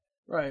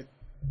Right.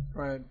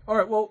 Right. All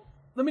right. Well,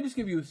 let me just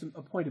give you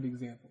a point of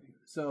example here.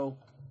 So,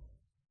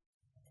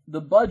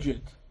 the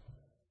budget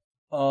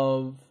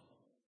of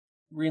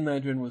Green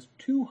Lantern was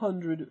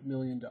 $200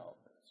 million.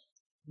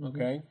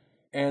 Okay?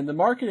 And the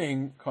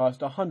marketing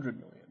cost $100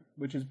 million,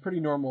 which is pretty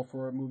normal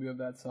for a movie of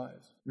that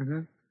size.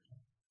 Mm-hmm.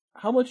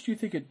 How much do you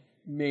think it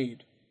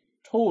made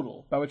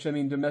total? By which I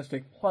mean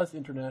domestic plus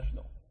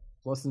international.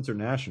 Plus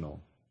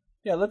international.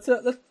 Yeah,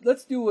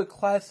 let's do a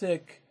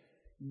classic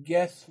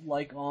guess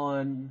like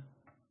on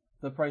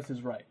The Price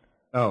is Right.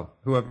 Oh,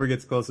 whoever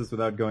gets closest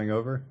without going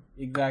over?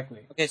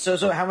 Exactly. Okay, so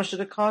how much did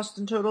it cost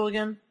in total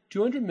again?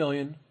 $200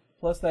 million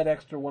plus that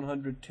extra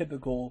 100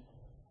 typical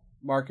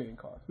marketing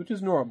cost, which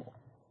is normal.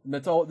 And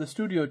that's all the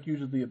studio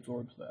usually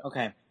absorbs that.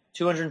 Okay,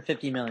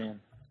 $250 million.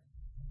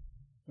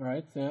 All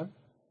right, Sam?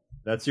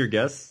 That's your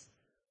guess?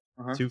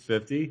 Uh-huh.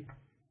 250?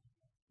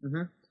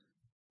 Mm-hmm.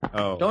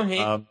 Oh. Don't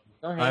hate.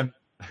 Don't hate.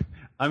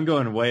 I'm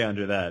going way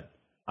under that.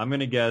 I'm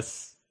going to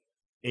guess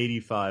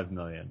 85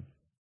 million.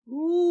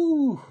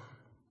 Ooh.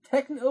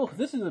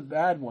 This is a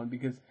bad one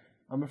because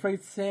I'm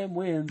afraid Sam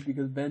wins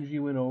because Benji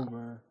went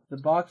over. The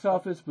box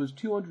office was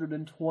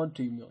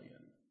 $220 million.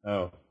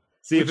 Oh.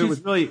 See, if it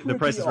was really The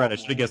Price is Right, I awful.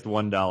 should have guessed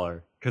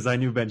 $1 because I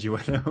knew Benji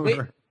went over. Wait.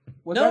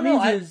 What No, that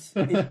no, means is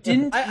it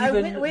didn't I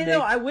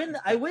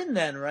win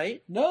then,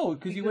 right? No,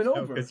 because you went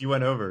over. Because you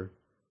went over.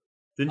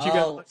 Didn't you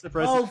guys watch The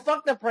Price is Right?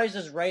 Fuck The Price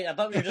is Right. I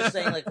thought you were just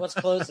saying, like, what's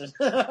closest.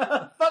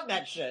 Fuck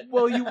that shit.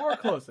 Well, you were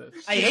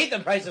closest. I hate The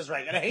Price is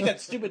Right, and I hate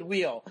that stupid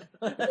wheel.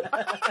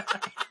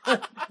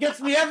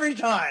 Gets me every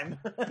time.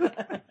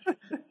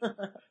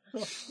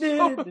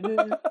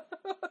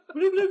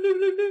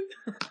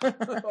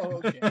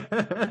 Oh, okay.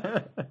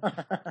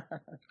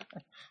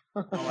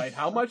 All right,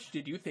 how much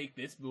did you think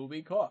this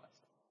movie cost?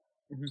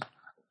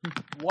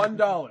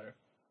 $1.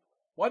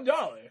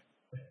 $1.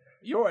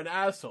 You're an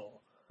asshole.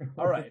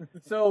 All right,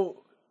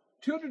 so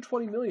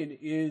 $220 million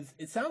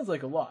it sounds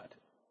like a lot,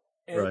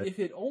 and Right. if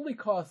it only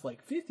cost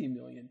like $50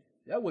 million,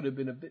 that would have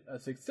been a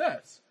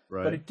success.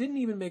 Right. But it didn't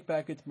even make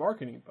back its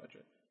marketing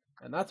budget,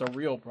 and that's a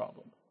real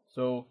problem.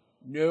 So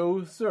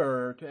no,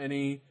 sir, to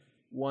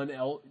anyone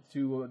else,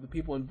 to the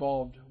people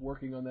involved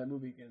working on that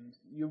movie, and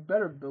you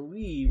better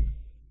believe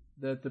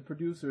that the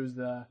producers,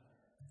 I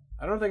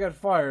don't know if they got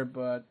fired,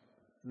 but.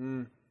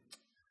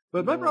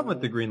 But my problem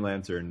with the Green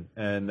Lantern,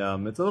 and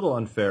it's a little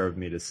unfair of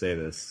me to say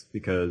this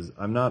because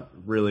I'm not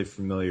really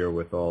familiar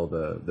with all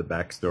the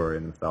backstory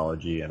and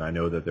mythology, and I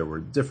know that there were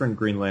different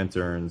Green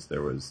Lanterns.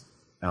 There was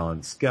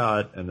Alan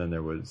Scott, and then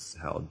there was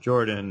Hal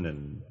Jordan,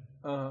 and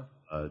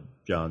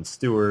John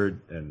Stewart,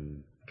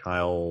 and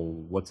Kyle,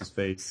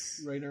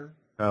 what's-his-face? Rayner.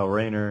 Kyle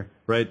Rayner,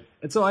 right?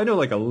 And so I know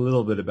like a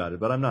little bit about it,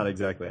 but I'm not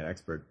exactly an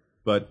expert.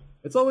 But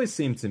it's always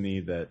seemed to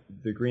me that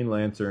the Green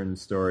Lantern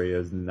story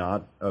is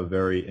not a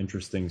very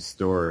interesting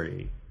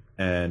story,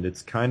 and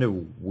it's kind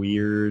of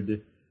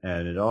weird,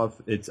 and it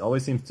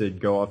always seems to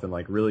go off in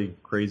like really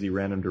crazy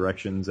random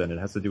directions, and it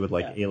has to do with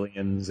like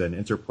aliens and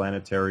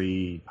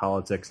interplanetary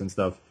politics and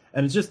stuff,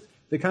 and it's just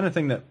the kind of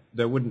thing that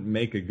wouldn't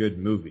make a good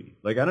movie.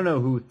 Like, I don't know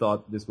who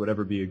thought this would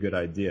ever be a good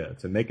idea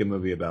to make a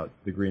movie about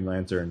the Green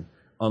Lantern,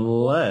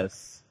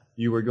 unless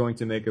you were going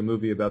to make a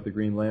movie about the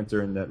Green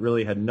Lantern that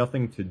really had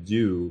nothing to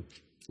do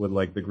with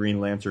like the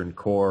Green Lantern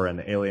Corps and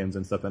the aliens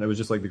and stuff, and it was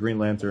just like the Green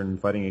Lantern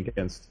fighting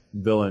against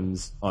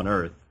villains on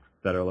Earth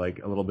that are like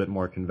a little bit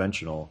more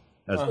conventional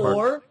as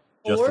part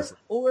of Justice.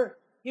 Or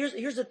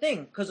here's the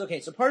thing, because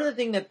so part of the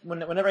thing that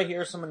whenever I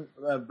hear someone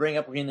bring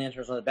up Green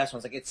Lantern as one of the best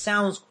ones, like it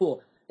sounds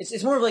cool.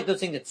 It's more of like those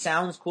things that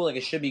sounds cool, like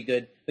it should be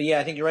good. But yeah,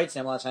 I think you're right,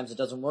 Sam. A lot of times it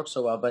doesn't work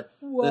so well. But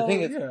the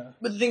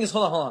thing is,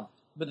 hold on.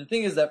 But the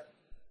thing is that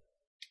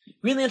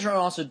Green Lantern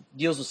also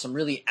deals with some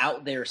really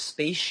out there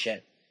space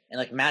shit and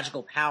like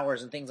magical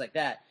powers and things like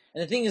that.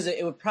 And the thing is that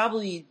it would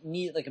probably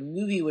need, like a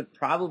movie would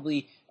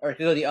probably, or it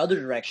could go the other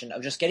direction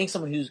of just getting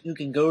someone who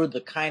can go to the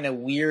kind of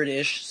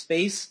weird-ish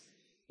space,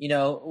 you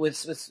know, with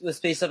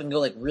space stuff and go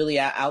like really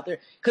out there.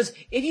 Because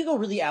if you go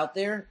really out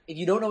there, if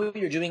you don't know what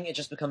you're doing, it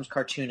just becomes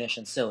cartoonish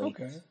and silly.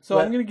 Okay. So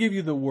I'm going to give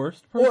you the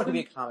worst person. Or it could be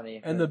a comedy.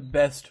 And the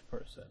best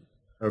person.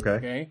 Okay.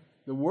 Okay?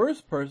 The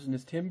worst person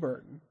is Tim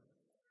Burton.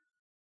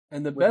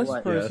 And the best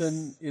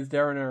person is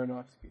Darren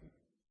Aronofsky.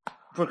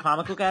 For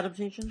comic book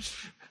adaptations?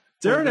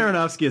 Darren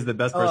Aronofsky is the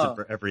best person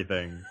for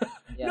everything.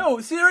 Yeah. No,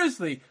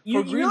 seriously.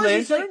 For Green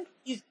Lantern,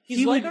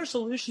 he's like our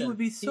solution. He would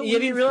be so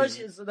Have you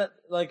realized that,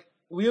 like,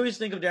 we always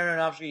think of Darren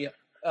Aronofsky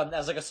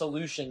as like a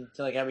solution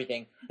to like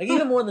everything, like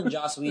even more than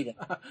Joss Whedon.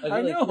 Like,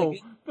 I know,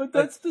 but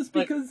that's just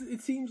because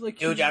it seems like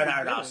do Darren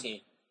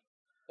Aronofsky.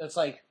 It's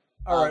like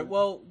all right.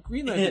 Well,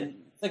 Green Lantern.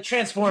 Like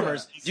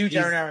Transformers, do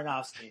Darren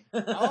Aronofsky.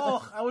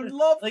 Oh, I would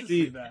love to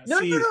see that.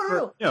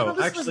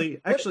 No.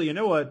 Actually, you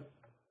know what?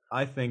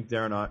 I think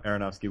Darren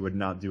Aronofsky would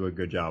not do a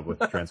good job with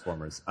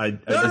Transformers. I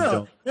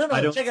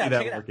don't see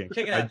that working.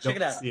 Check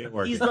it out. See it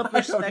working. He's the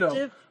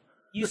perspective.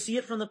 You see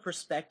it from the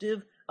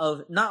perspective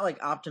of not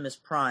like Optimus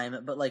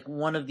Prime, but like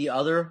one of the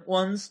other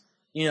ones,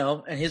 you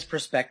know, and his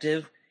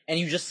perspective, and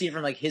you just see it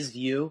from like his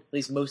view, at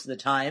least most of the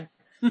time,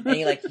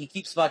 and he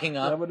keeps fucking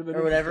up or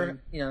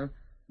whatever, you know.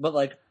 But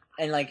like,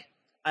 and like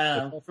I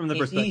don't know, from the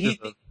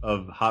perspective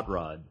of Hot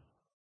Rod.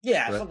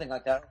 Yeah, right? something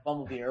like that,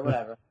 Bumblebee or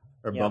whatever.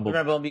 Or Yeah, Bumblebee.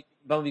 remember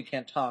Bumblebee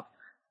can't talk,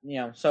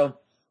 so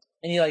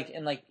and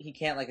he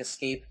can't like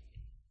escape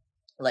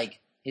like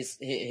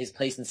his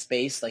place in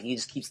space. Like he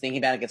just keeps thinking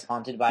about it, gets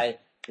haunted by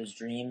those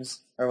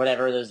dreams or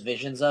whatever, those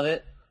visions of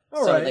it.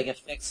 All so right. like it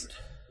fixed.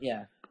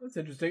 Yeah, That's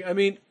interesting. I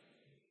mean,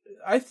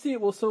 I see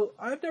it. Well, so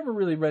I've never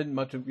really read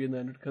much of Green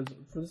Lantern because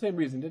for the same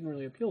reason, it didn't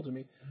really appeal to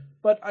me.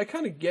 But I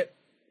kind of get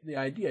the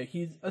idea.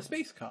 He's a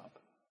space cop,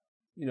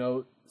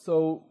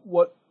 So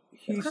what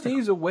he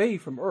stays away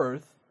from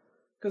Earth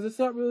because it's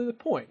not really the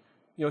point.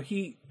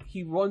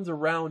 He runs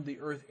around the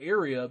Earth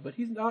area, but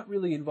he's not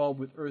really involved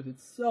with Earth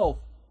itself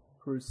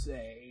per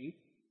se.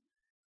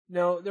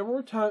 Now there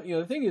were times.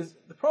 The thing is,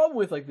 the problem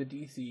with like the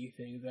DC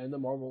things and the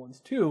Marvel ones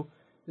too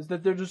is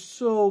that there's just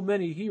so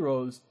many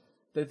heroes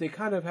that they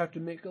kind of have to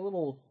make they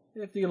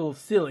have to get a little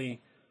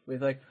silly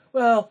with like,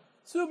 well,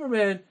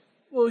 Superman,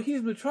 well,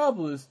 he's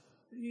Metropolis,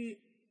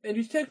 and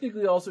he's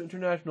technically also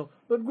international,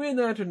 but Green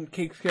Lantern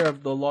takes care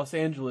of the Los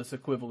Angeles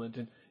equivalent,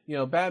 and,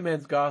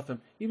 Batman's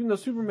Gotham, even though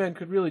Superman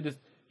could really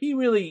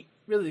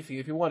if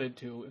he wanted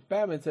to, if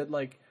Batman said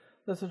like,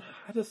 listen,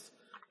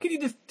 can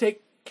you just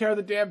take care of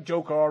the damn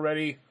Joker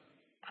already?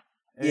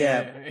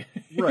 Yeah.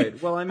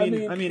 Right. Well, I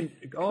mean,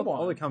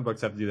 all the comic books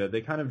have to do that.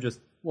 They kind of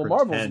just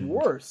Marvel's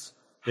worse.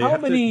 They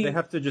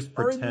have to just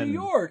pretend. Are in New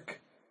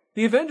York?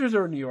 The Avengers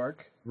are in New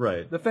York.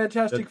 Right. The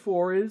Fantastic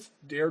Four is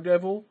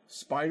Daredevil,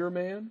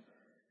 Spider-Man.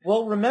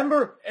 Well,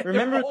 remember,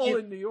 they're all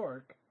in New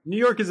York. New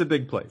York is a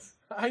big place.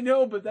 I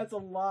know, but that's a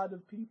lot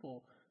of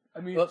people. I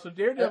mean, so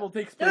Daredevil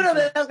takes place. No,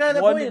 that's kind of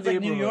the one point. It's like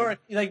New neighborhood. York.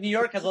 Like New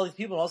York has all these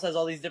people, and also has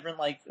all these different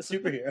like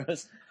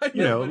superheroes. Like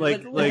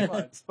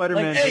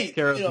Spider-Man like, takes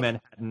care of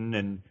Manhattan,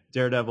 and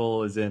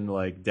Daredevil is in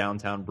like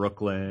downtown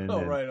Brooklyn. Oh,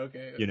 and, right,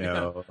 okay.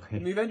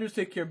 And the Avengers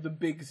take care of the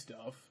big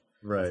stuff.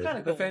 Right.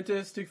 Kinda The cool.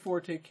 Fantastic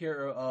Four take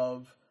care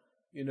of,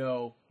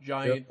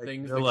 giant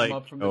things that like, come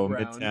up from the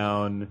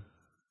ground.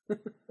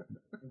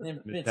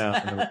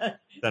 Midtown, Yeah,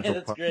 Central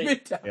that's Park.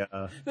 great. Midtown.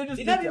 Yeah. They're just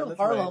You got Midtown, even that's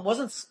Harlem. right.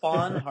 Wasn't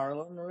Spawn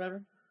Harlem or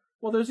whatever?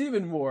 Well, there's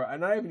even more,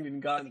 and I haven't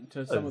even gotten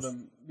to some of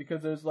them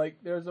because there's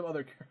some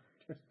other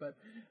characters, but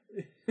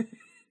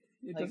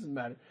it doesn't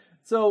matter.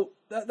 So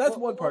that's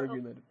one part of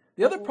Green Lantern.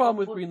 The other problem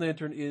with Green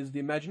Lantern is the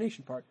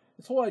imagination part.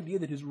 This whole idea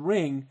that his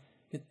ring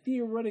can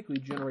theoretically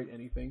generate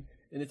anything,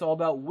 and it's all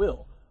about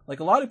will. Like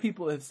a lot of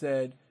people have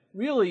said,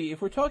 really,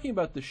 if we're talking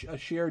about a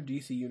shared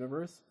DC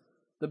universe,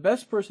 the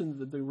best person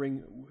that the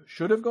ring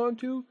should have gone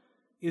to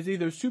is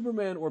either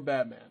Superman or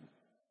Batman.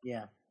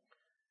 Yeah.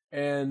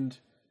 And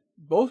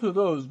both of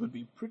those would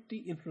be pretty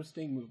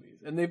interesting movies.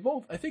 And they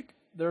both, I think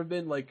there have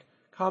been like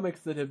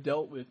comics that have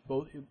dealt with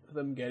both of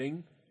them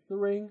getting the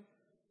ring,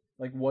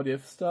 like what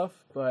if stuff,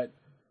 but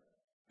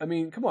I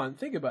mean, come on,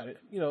 think about it.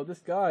 This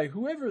guy,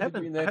 whoever the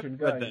Green Lantern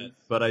guy is.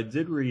 But I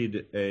did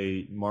read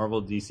a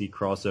Marvel DC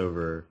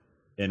crossover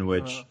in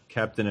which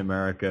Captain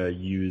America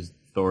used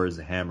Thor's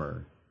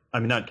hammer. I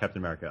mean, not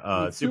Captain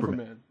America,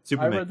 Superman.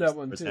 Superman. I read that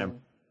one too. Hammer.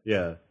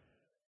 Yeah.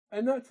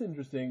 And that's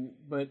interesting,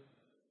 but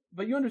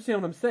you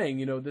understand what I'm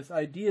saying, this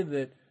idea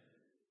that,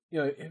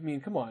 I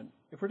mean, come on,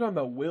 if we're talking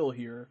about will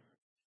here,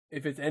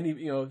 if it's any,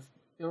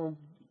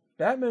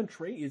 Batman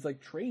is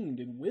like trained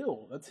in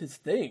will. That's his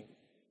thing.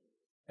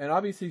 And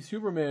obviously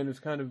Superman is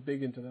kind of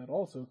big into that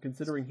also,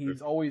 considering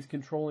he's always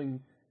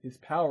controlling his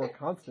power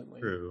constantly.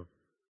 True.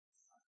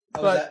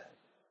 But,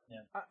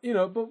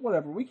 but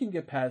whatever, we can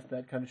get past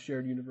that kind of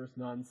shared universe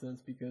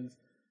nonsense because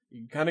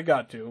you kind of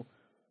got to.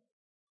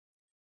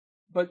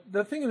 But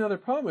another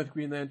problem with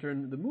Green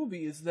Lantern, the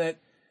movie, is that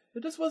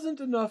there just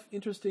wasn't enough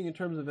interesting in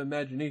terms of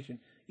imagination.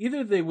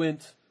 Either they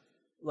went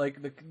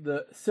like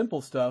the simple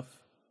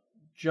stuff,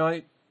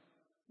 giant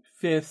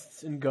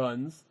fists and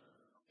guns,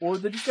 or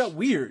they just got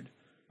weird.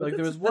 Like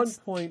there was one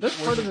point.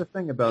 That's part of the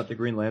thing about the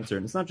Green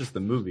Lantern. It's not just the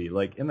movie.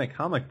 Like in the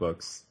comic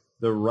books,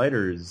 the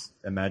writer's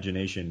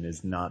imagination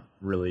is not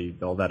really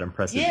all that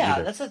impressive. Yeah,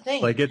 either. that's the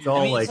thing. Like it's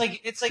all it's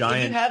like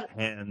giant you have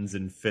hands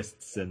and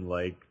fists and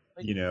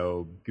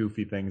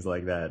goofy things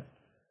like that.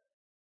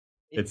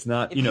 It's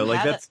not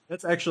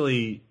that's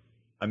actually.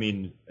 I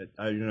mean,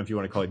 I don't know if you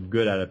want to call it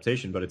good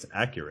adaptation, but it's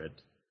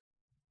accurate.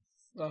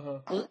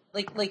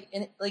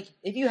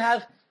 If you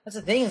have, that's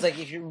the thing, is like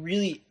if you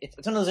really,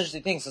 it's one of those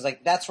interesting things. It's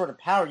like that sort of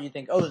power, you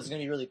think, oh, this is going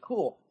to be really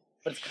cool,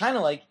 but it's kind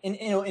of like in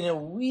a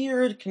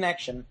weird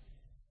connection.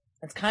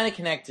 It's kind of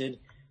connected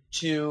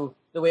to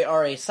the way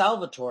R.A.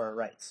 Salvatore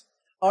writes.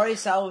 R.A.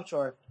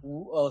 Salvatore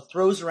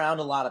throws around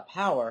a lot of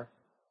power,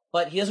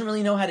 but he doesn't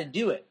really know how to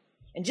do it.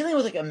 And dealing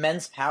with like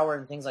immense power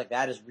and things like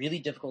that is really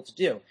difficult to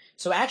do.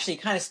 So actually,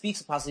 it kind of speaks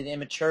to possibly the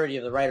immaturity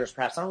of the writers.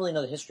 Perhaps I don't really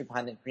know the history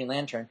behind the Green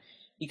Lantern,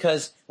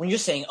 because when you're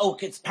saying, "Oh,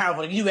 it's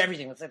powerful, you do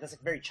everything," that's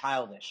like very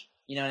childish.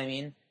 You know what I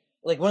mean?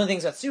 Like one of the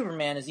things about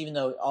Superman is, even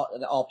though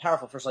all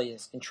powerful, first of all, he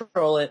has to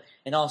control it,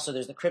 and also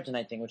there's the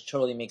kryptonite thing, which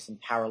totally makes him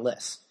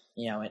powerless.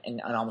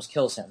 And almost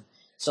kills him.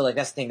 So like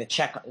that's the thing. The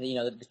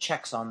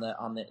checks on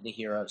the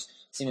heroes.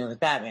 Same thing with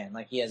Batman.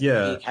 Like he has.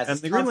 Yeah, he has and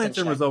the Green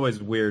Lantern was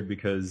always weird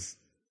because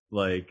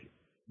like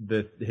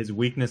his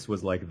weakness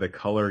was like the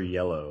color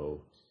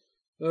yellow,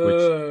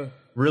 which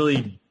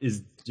really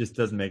just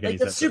doesn't make any like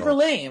sense. That's super at all.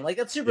 lame. Like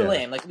that's super Yeah.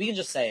 lame. Like we can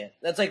just say it.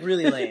 That's like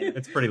really lame.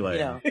 It's pretty lame.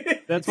 You know?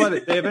 That's why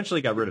they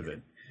eventually got rid of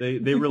it.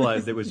 They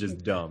realized it was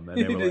just dumb, and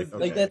they were like, okay.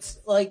 Like that's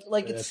like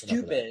it's That's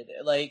enough of stupid.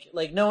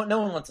 Like no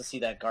one wants to see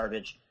that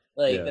garbage.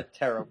 Like Yeah. that's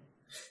terrible.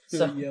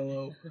 So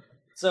yellow.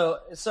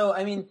 So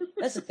I mean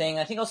that's the thing.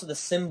 I think also the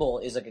symbol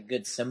is like a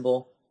good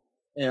symbol.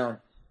 You know,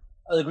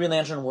 the Green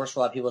Lantern works for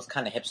a lot of people. It's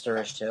kind of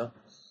hipsterish too.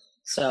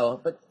 So,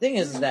 but the thing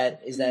is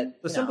that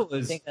the symbol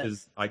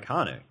is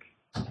iconic.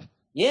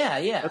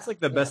 Yeah. That's like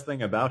the best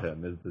thing about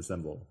him is the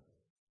symbol.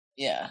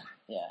 Yeah.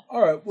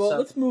 All right, well, So-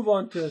 let's move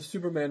on to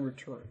Superman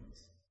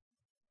Returns.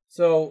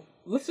 So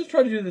let's just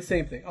try to do the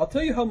same thing. I'll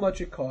tell you how much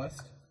it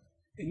cost,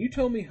 and you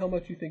tell me how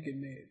much you think it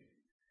made.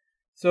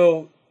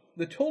 So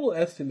the total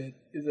estimate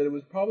is that it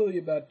was probably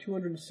about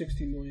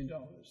 $260 million,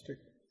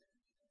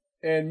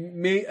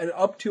 and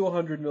up to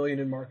 $100 million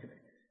in marketing.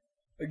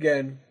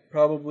 Again,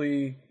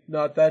 probably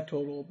not that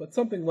total, but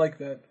something like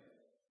that.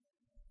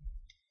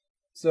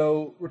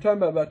 So we're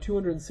talking about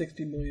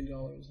 $260 million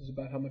is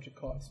about how much it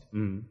cost.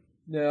 Mm.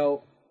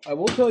 Now, I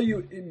will tell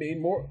you it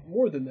made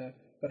more than that,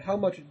 but how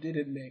much did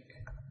it make?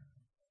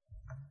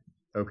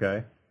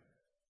 Okay.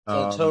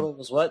 So the total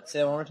was what? Say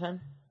that one more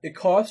time. It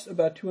cost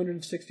about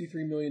 $263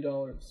 million.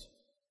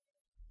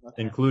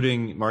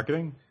 Including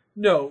marketing?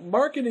 No,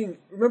 marketing.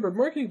 Remember,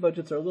 marketing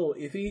budgets are a little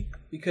iffy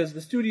because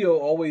the studio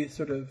always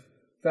sort of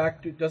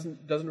doesn't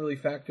really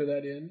factor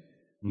that in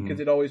because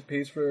it always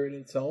pays for it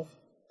itself.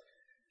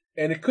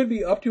 And it could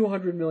be up to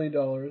 $100 million,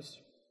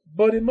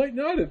 but it might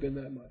not have been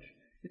that much.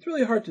 It's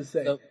really hard to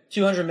say. So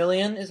 200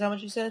 million is how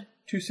much you said?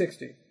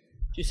 260.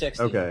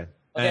 260. Okay.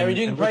 Okay, are we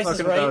doing we're prices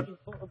talking right?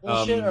 about,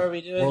 Bullshit, or are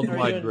we doing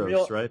worldwide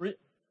gross, right?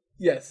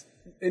 Yes,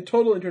 in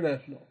total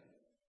international.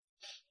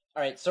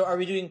 All right, so are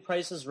we doing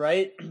prices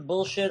right?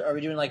 Bullshit. Or are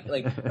we doing like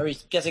are we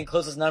guessing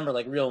closest number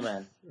like real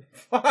men?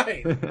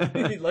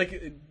 Fine, like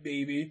it,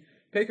 baby.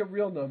 Pick a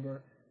real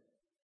number.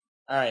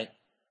 All right,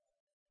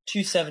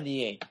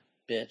 278,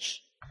 bitch.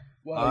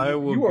 Wow, I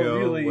will you are go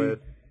really, with.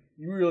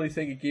 You really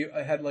think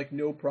I had like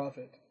no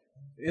profit?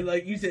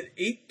 Like you said,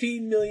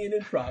 18 million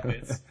in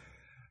profits.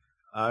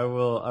 I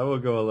will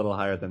go a little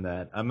higher than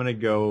that. I'm gonna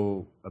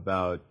go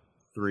about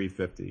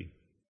 350.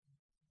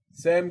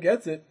 Sam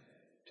gets it.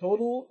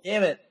 Total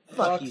Damn it! Fuck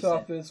box you,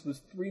 office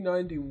was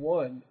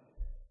 391.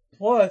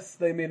 Plus,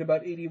 they made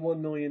about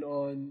 81 million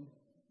on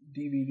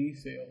DVD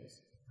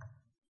sales.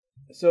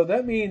 So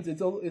that means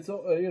it's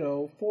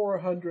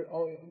 400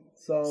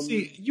 some.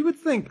 See, you would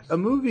think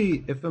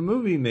if a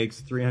movie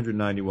makes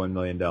 $391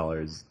 million,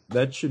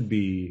 that should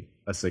be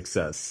a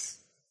success.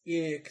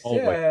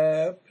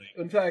 Except,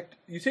 in fact,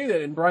 you say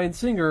that, and Bryan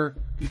Singer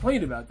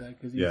complained about that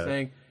because he was Yeah.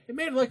 saying it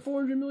made like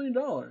 $400 million.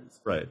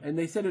 Right. And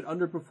they said it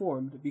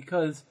underperformed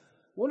because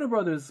Warner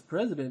Brothers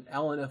president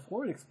Alan F.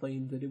 Horn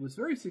explained that it was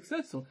very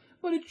successful,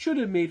 but it should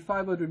have made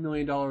 $500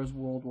 million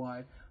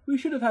worldwide. We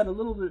should have had a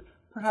little bit,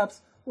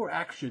 perhaps, more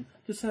action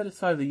to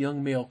satisfy the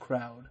young male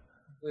crowd.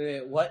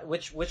 Wait, what?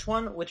 Which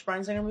one? Which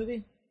Bryan Singer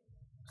movie?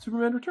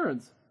 Superman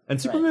Returns.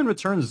 And Superman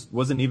Returns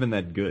wasn't even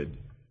that good.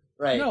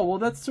 Right. No, well,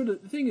 that's sort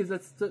of the thing.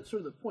 Sort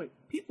of the point.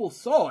 People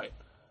saw it.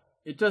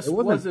 It just It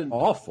wasn't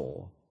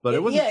awful, but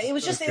it wasn't. Yeah, it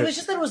was just that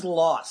it was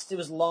lost. It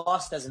was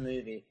lost as a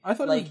movie. I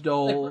thought it was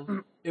dull.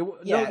 There was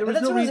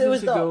that's no what it reason was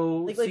to dull. go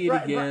Like, see it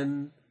Brian-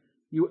 again.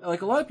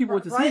 A lot of people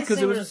went to see Bryan it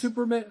because it was a Singer's-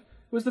 Superman. It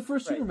was the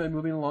first Right. Superman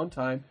movie in a long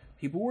time.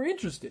 People were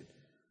interested,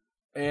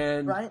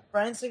 and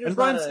Bryan Singer. And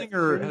Bryan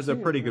Singer has a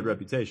pretty good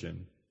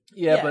reputation.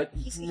 but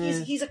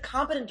he's a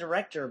competent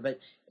director, but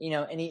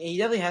and he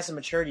definitely has some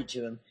maturity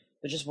to him.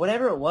 But just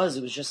whatever it was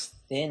just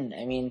thin.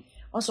 I mean,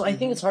 also I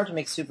think it's hard to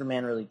make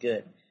Superman really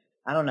good.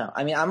 I don't know.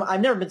 I mean,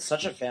 I've never been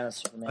such a fan of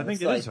Superman. I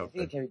think It's it is hard. I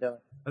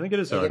think it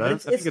is hard. I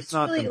think it's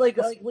not really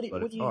impossible, what but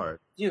do it's you hard.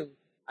 do?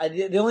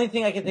 The only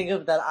thing I can think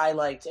of that I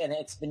liked, and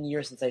it's been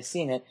years since I've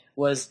seen it,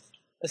 was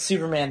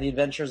Superman: The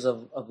Adventures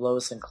of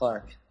Lois and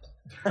Clark.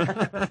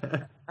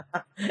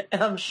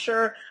 And I'm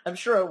sure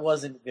it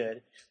wasn't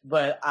good,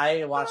 but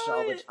I watched it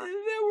all the time.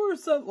 There were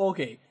some.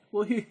 Okay,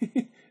 well,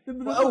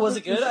 was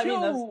it good? I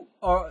mean,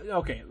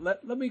 okay.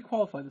 Let me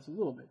qualify this a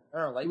little bit. I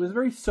don't know, It was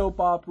very soap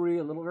opera-y,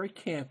 a little very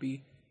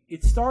campy.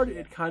 It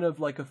started kind of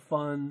like a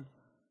fun,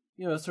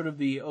 sort of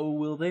the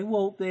will they,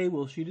 won't they,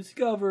 will she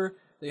discover?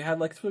 They had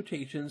like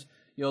flirtations.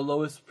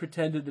 Lois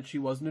pretended that she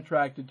wasn't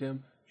attracted to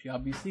him. She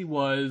obviously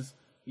was.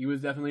 He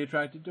was definitely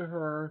attracted to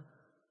her,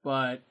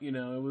 but it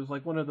was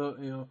like one of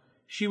the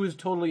she was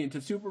totally into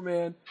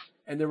Superman,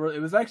 and it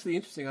was actually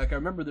interesting. Like I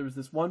remember there was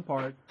this one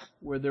part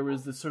where there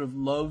was this sort of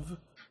love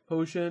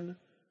potion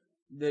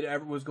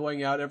that was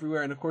going out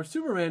everywhere, and of course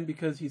Superman,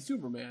 because he's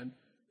Superman,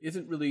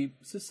 isn't really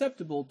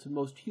susceptible to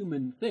most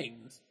human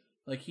things.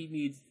 Like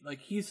he's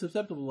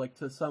susceptible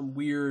to some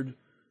weird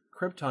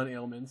Krypton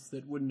ailments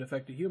that wouldn't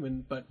affect a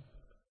human, but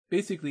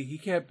basically he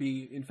can't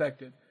be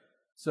infected.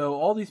 So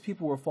all these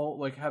people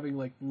were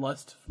having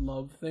lust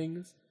love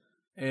things,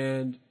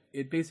 and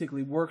it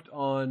basically worked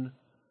on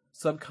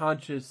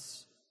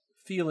subconscious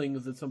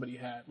feelings that somebody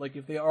had. Like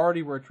if they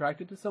already were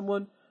attracted to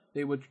someone,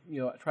 they would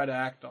try to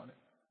act on it,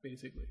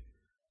 basically.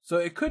 So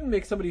it couldn't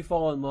make somebody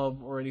fall in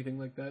love or anything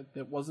like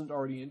that wasn't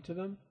already into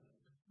them,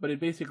 but it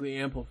basically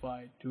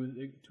amplified to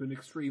an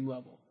extreme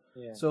level.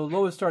 Yeah. So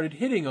Lois started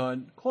hitting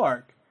on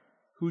Clark,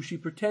 who she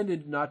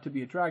pretended not to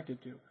be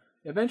attracted to.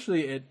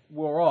 Eventually, it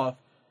wore off,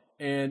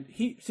 and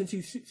since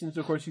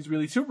of course he's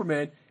really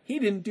Superman, he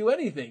didn't do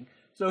anything.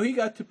 So he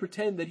got to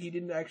pretend that he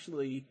didn't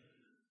actually.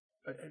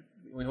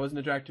 He wasn't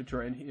attracted to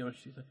her, and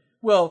she's like,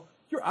 "Well,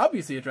 you're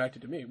obviously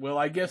attracted to me." Well,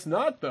 I guess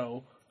not,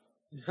 though.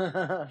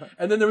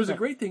 And then there was a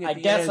great thing at the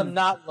end. I guess I'm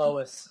not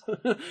Lois.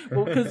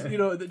 Well, because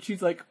that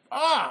she's like,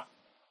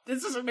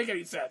 this doesn't make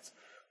any sense.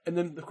 And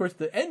then, of course,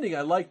 the ending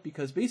I liked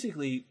because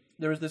basically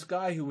there was this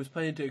guy who was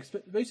planning to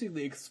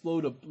basically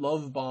explode a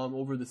love bomb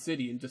over the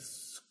city and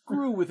just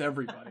screw with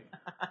everybody.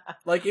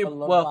 Let's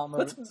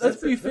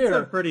be fair.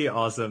 That's a pretty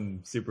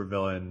awesome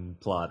supervillain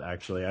plot,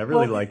 actually. I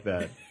really like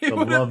that. The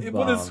love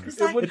bomb. It's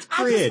I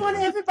just want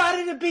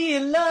everybody to be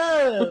in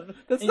love.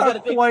 That's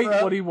not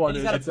quite what he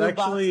wanted. It's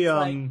actually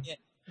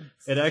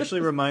it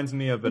actually reminds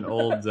me of an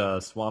old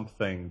Swamp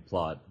Thing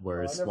plot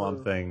where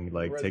Swamp Thing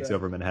takes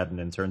over Manhattan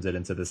and turns it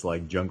into this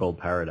jungle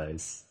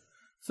paradise.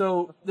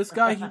 So this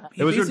guy,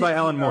 it was written by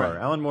Alan Moore.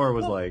 Alan Moore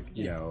was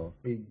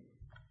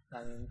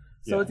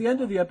So at the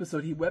end of the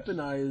episode, he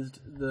weaponized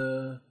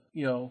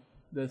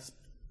this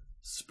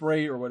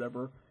spray or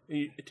whatever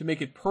to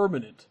make it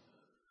permanent.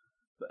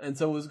 And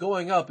so it was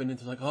going up, and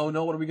it's like, oh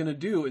no, what are we going to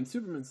do? And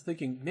Superman's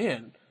thinking,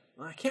 man,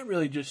 I can't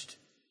really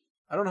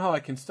I don't know how I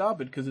can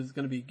stop it because it's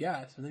going to be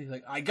gas. And then he's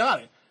like, I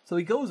got it. So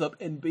he goes up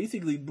and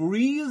basically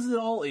breathes it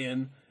all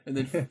in, and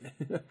then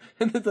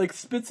and then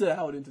spits it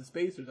out into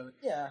space or something.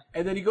 Yeah.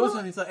 And then he goes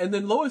on. He's like, and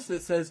then Lois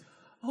says,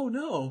 "Oh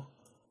no."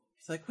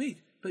 He's like,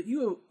 "Wait, but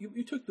you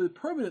took the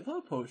permanent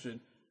love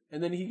potion."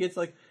 And then he gets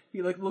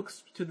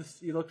looks to the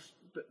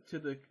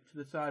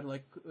side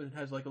and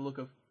has a look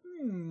of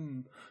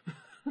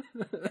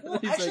Well,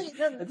 actually,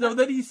 and so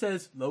then he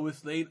says,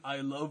 "Lois Lane, I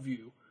love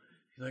you."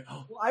 He's like,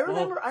 "Oh, well, I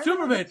remember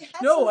Superman.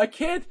 No, I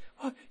can't.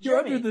 You're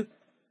under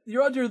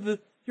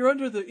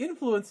the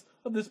influence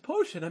of this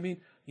potion. I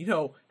mean,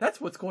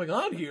 that's what's going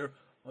on here."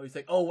 Oh, he's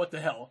like, "Oh, what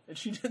the hell?" And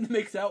she then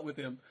makes out with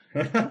him.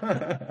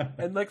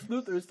 And Lex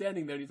Luthor is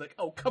standing there, and he's like,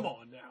 "Oh, come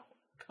on now,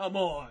 come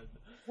on."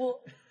 Well,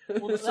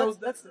 so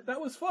that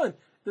was fun.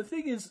 The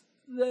thing is,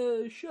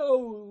 the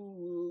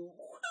show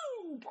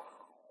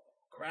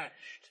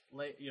crashed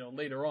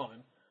later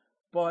on,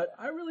 but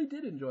I really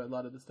did enjoy a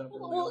lot of the stuff.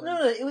 Well,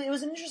 no, it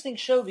was an interesting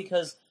show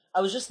because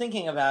I was just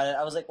thinking about it.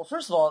 I was like, well,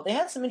 first of all, they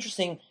had some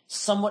interesting,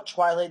 somewhat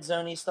Twilight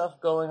Zone-y stuff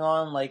going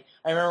on. I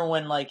remember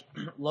when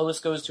Lois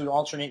goes to an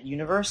alternate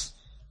universe,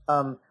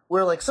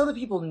 where some of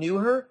the people knew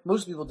her,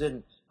 most people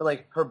didn't,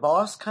 but her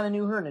boss kind of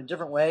knew her in a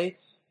different way,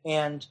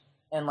 and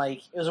it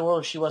was a world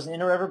where she wasn't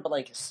in or whatever,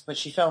 but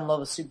she fell in love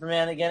with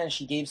Superman again, and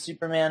she gave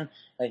Superman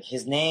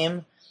his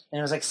name, and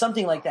it was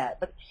something like that.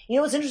 But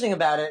what's interesting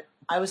about it?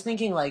 I was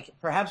thinking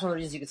perhaps one of the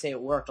reasons you could say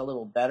it worked a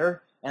little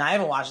better, and I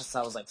haven't watched it since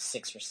I was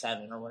 6 or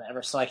 7 or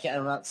whatever, so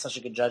I'm not such a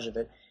good judge of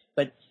it.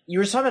 But you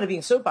were talking about it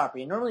being soap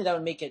opera, and normally that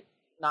would make it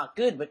not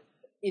good, but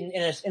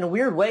in a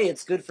weird way,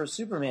 it's good for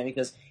Superman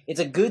because it's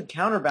a good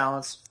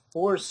counterbalance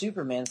for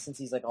Superman since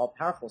he's all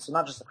powerful. So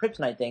not just the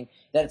kryptonite thing,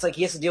 that it's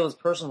he has to deal with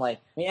his personal life.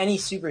 I mean, any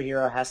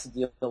superhero has to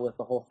deal with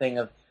the whole thing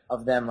of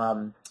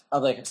them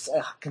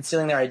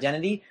concealing their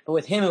identity. But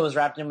with him, it was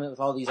wrapped in with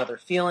all these other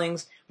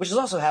feelings, which has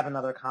also happened in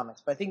other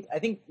comics. But I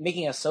think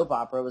making a soap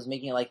opera was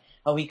making it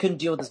he couldn't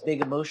deal with this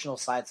big emotional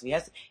side, so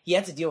he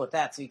had to deal with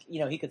that. So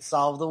he could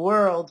solve the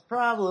world's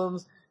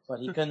problems, but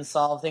he couldn't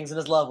solve things in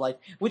his love life,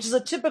 which is a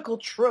typical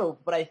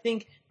trope. But I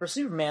think for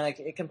Superman,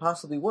 it can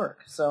possibly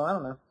work. So I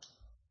don't know.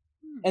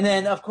 And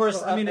then, of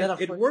course,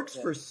 it works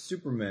for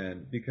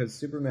Superman because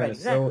Superman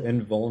is so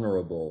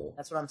invulnerable.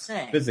 That's what I'm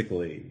saying.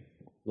 Physically,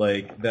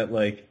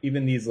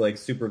 even these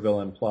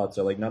supervillain plots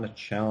are not a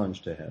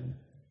challenge to him.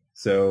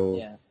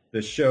 So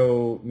the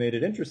show made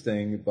it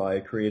interesting by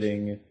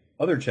creating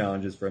other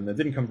challenges for him that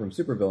didn't come from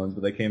supervillains,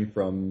 but they came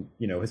from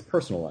his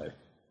personal life.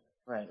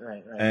 Right.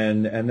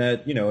 And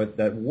that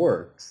that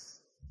works.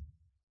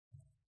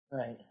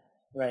 Right.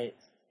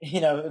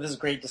 It was a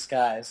great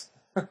disguise.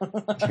 It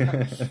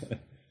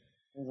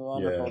was a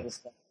wonderful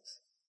disguise.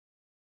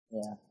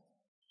 Yeah.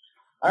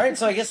 All right,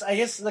 so I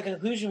guess the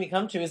conclusion we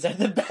come to is that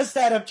the best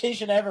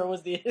adaptation ever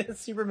was the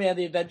Superman: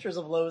 The Adventures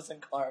of Lois and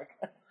Clark.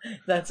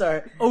 That's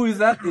our. Oh, is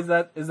that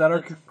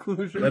our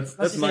conclusion?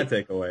 That's my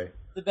takeaway.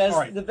 The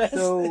best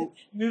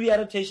movie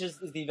adaptation is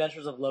The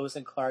Adventures of Lois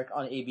and Clark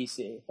on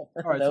ABC.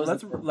 All right, so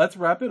let's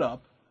wrap it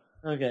up.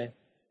 Okay.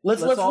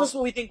 Let's list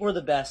what we think were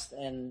the best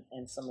and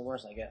some of the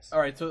worst, I guess. All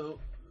right, so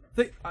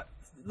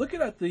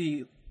looking at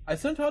I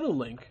sent out a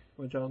link,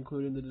 which I'll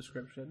include in the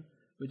description,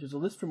 which is a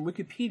list from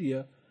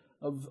Wikipedia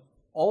of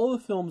all the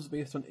films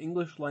based on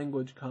English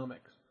language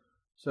comics.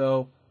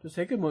 So just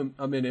take a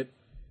minute,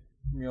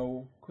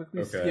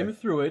 quickly skim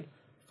through it,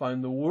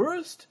 find the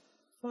worst,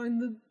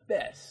 find the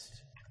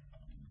best.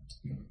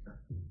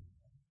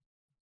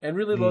 And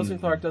really, Lois and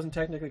Clark doesn't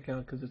technically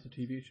count because it's a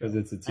TV show. Because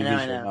it's a TV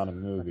I show, know. not a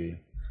movie.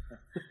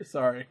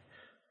 Sorry.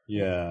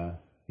 Yeah.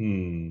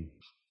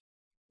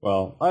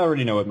 Well, I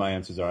already know what my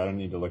answers are. I don't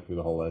need to look through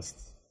the whole list.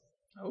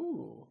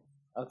 Oh.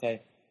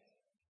 Okay.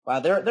 Wow,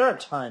 there are a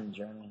ton,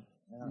 Jeremy.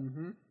 Yeah.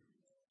 Mm-hmm.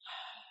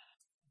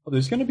 Oh,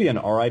 there's going to be an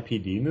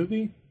R.I.P.D.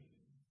 movie?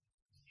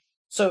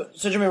 So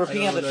Jeremy, we're I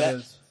picking don't out know the what that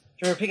best. is.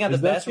 Jeremy, we're picking out the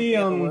Is that best. We're the,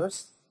 picking out the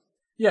worst.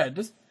 Yeah,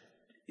 just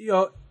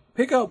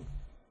pick up.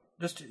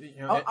 Just Can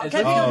I as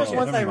pick many out as just you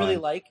ones can. that I really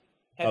mind. like?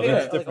 Can I Oh, pick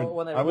that's out, like, different.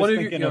 one that I was One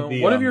of your, thinking of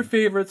the, one of your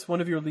favorites,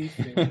 one of your least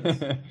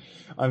favorites.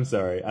 I'm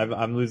sorry.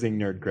 I'm losing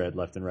nerd cred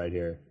left and right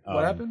here.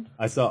 What happened?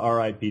 I saw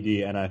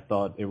R.I.P.D. and I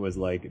thought it was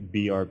like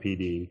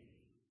B.R.P.D.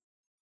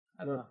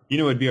 I don't know. You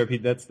know what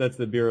B.R.P.D. That's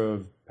the Bureau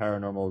of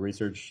Paranormal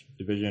Research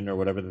Division or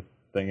whatever the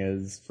thing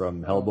is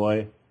from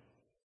Hellboy.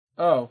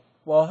 Oh,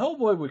 well,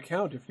 Hellboy would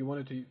count if you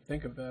wanted to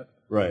think of that.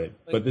 Right.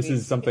 But this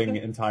is something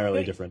entirely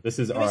wait, different. This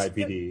is wait,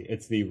 R.I.P.D.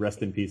 It's the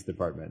Rest in Peace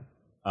Department.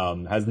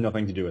 Has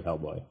nothing to do with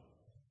Hellboy.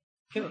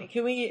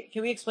 Can we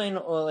explain,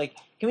 or like,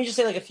 can we just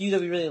say like a few that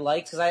we really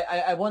liked? Because I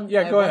Yeah, I go ones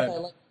ahead. I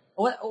liked-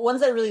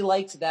 ones I really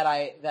liked that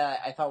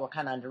I thought were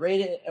kind of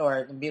underrated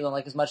or people didn't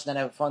like as much. And then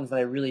I have ones that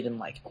I really didn't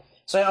like.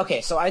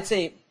 So I'd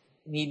say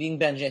me being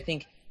Benji, I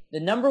think the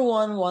number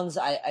one ones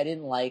I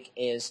didn't like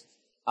is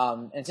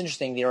and it's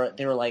interesting they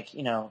were like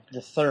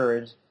the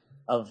third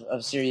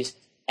of series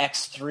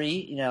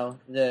X3,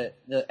 the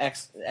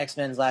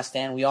X-Men's Last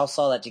Stand. We all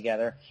saw that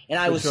together, and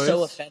I Good was choice.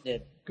 so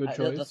offended. Good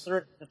choice.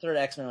 The third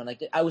X-Men one,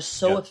 like I was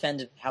so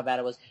offended how bad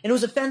it was, and it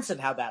was offensive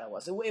how bad it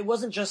was. It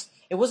wasn't just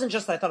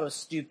that I thought it was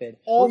stupid.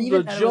 Or On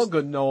even the that it was,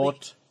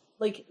 Juggernaut.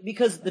 like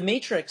because the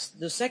Matrix,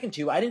 the second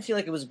two, I didn't feel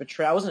like it was a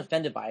betrayal. I wasn't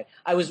offended by it.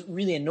 I was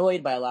really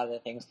annoyed by a lot of the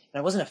things, and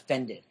I wasn't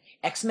offended.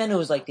 X-Men, it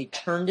was like they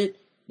turned it.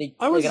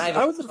 I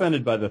was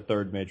offended by the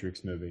third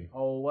Matrix movie.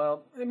 Oh,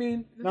 well, I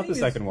mean... Not the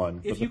thing second is, one,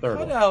 but if the you third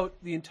cut one. out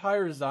the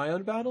entire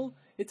Zion battle,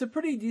 it's a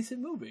pretty decent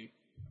movie.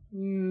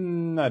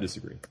 I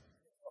disagree.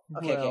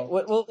 Okay,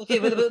 Well, well, okay,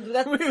 but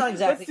that's not exactly.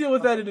 Let's deal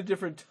with that at a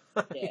different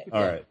time. Yeah.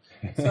 All right.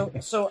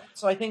 So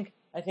I think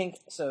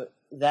so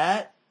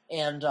that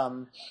and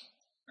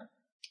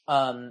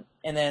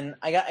then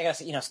I got to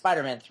say,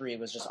 Spider-Man 3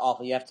 was just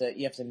awful. You have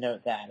to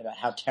note that about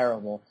how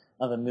terrible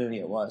of a movie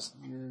it was.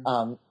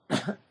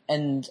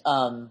 And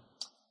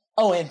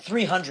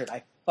 300,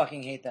 I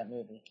fucking hate that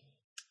movie.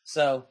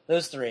 So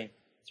those three,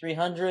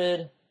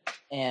 300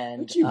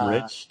 and Richie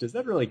Rich, does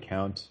that really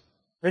count?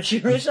 Richie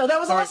Rich. Oh, that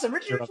was Sorry awesome.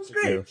 Richie to Rich was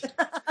interrupt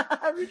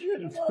great. Richie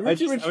Rich was awesome.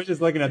 I was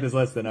just looking at this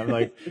list and I'm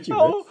like, Richie Rich?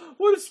 Oh,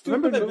 what a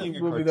Remember stupid that being a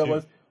movie that cartoon.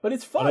 was. But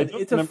it's But I fun.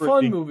 don't It's a remember it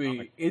fun being a movie.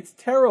 comic. It's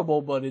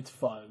terrible, but it's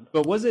fun.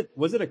 But was it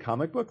a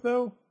comic book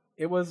though?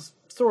 It was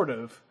sort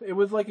of. It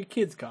was like a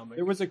kid's comic.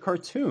 There was a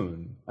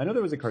cartoon. I know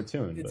there was a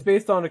cartoon. It's But...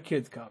 based on a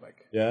kid's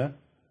comic. Yeah?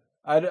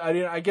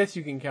 I guess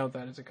you can count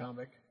that as a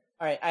comic.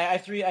 All right, I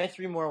have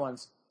three more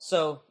ones.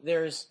 So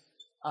there's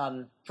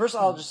first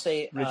I'll just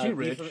say Richie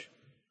Rich.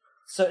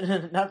 So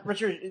not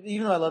Richard,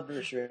 even though I love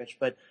Richie Rich,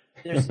 but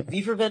there's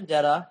V for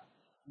Vendetta.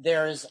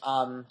 There's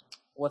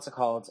what's it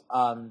called?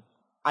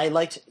 I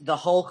liked the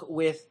Hulk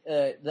with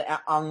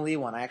the Ang Lee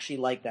one. I actually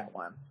liked that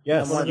one.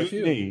 Yes, one of the you few.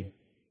 and me.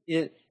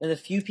 There's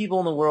a few people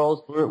in the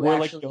world We're who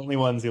like actually, the only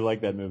ones who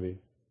like that movie.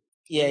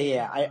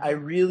 Yeah. I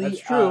really.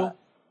 That's true.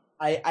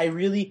 I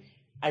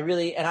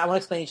really, and I want to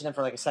explain each of them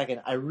for like a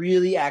second. I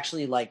really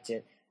actually liked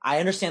it. I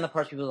understand the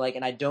parts people like,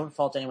 and I don't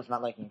fault anyone for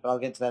not liking it, but I'll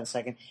get to that in a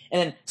second.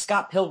 And then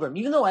Scott Pilgrim,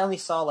 even though I only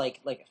saw like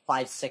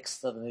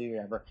 5/6 of the movie or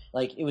whatever,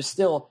 like it was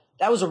still,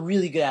 that was a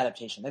really good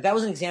adaptation. Like that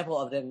was an example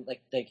of them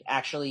like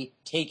actually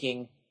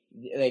taking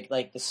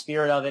like the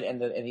spirit of it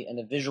and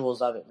the visuals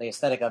of it, the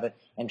aesthetic of it,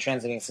 and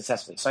translating it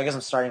successfully. So I guess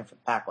I'm starting from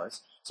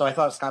backwards. So I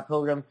thought Scott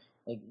Pilgrim,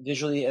 like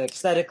visually and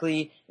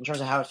aesthetically, in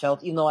terms of how it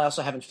felt, even though I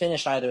also haven't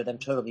finished either of them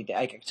totally,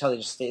 I can tell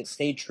you just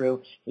stayed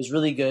true. It was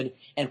really good,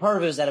 and part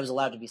of it was that it was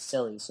allowed to be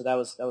silly, so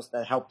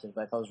that helped it.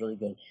 But I thought it was really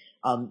good.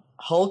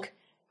 Hulk,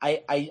 I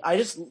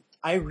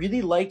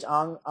really liked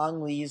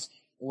Ang Lee's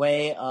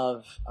way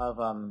of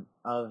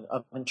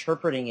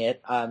interpreting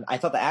it. I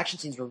thought the action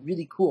scenes were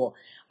really cool.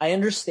 I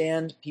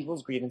understand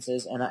people's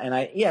grievances, and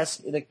I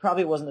yes, it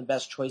probably wasn't the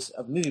best choice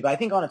of movie, but I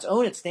think on its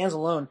own, it stands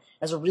alone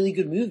as a really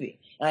good movie.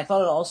 And I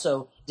thought it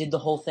also did the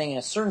whole thing in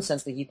a certain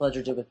sense that Heath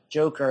Ledger did with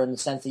Joker, in the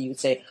sense that you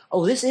could say,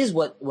 oh, this is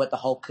what the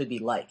Hulk could be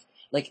like.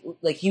 Like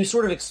he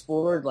sort of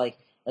explored like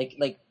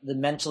the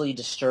mentally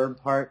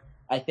disturbed part.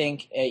 I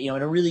think in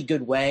a really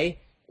good way.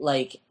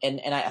 Like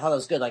and I thought it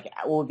was good. Like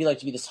what would it be like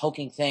to be this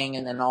hulking thing,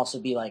 and then also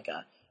be like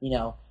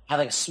have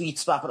like a sweet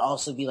spot, but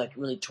also be like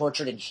really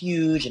tortured and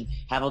huge, and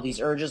have all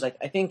these urges. Like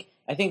I think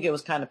it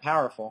was kind of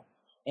powerful,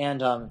 and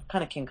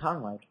kind of King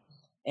Kong like.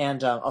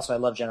 And also I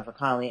love Jennifer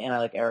Connelly, and I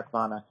like Eric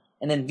Bana.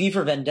 And then V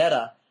for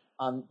Vendetta,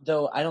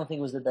 though I don't think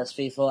it was the best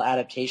faithful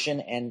adaptation,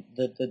 and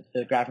the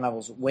graphic novel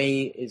is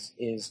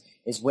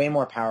way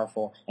more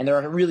powerful. And there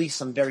are really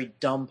some very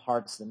dumb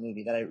parts of the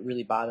movie that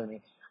really bother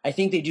me. I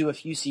think they do a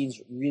few scenes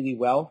really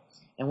well,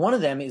 and one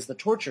of them is the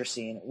torture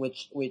scene,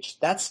 which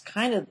that's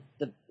kind of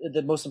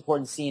the most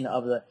important scene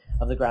of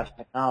the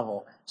graphic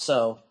novel.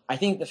 So I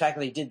think the fact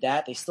that they did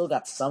that, they still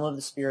got some of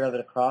the spirit of it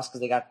across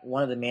because they got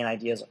one of the main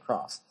ideas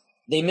across.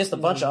 They missed a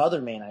bunch of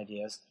other main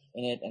ideas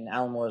in it, and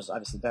Alan Moore is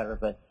obviously better,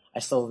 but I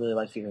still really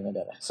like V for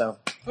Vendetta. So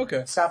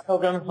Okay. Scott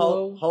Pilgrim,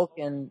 Hulk,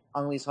 and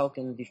Ang Lee's Hulk,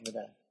 and V for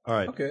Vendetta. All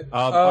right. Okay.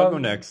 I'll go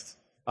next.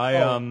 All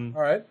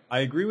right. I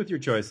agree with your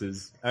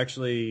choices.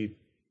 Actually,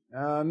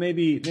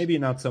 maybe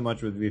not so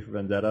much with V for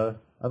Vendetta.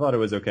 I thought it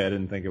was okay. I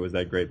didn't think it was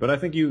that great, but I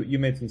think you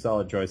made some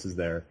solid choices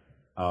there.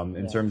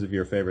 In terms of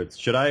your favorites,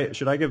 should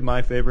I give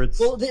my favorites?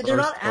 Well, they're first,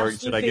 not or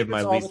absolute should I give my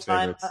favorites all least the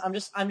time.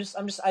 favorites?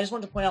 I just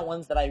want to point out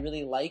ones that I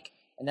really like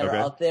and that are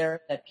out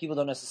there that people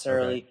don't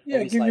necessarily.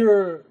 Yeah, give like.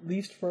 your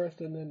least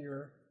first, and then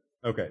your.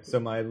 Okay, so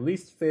my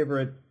least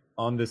favorite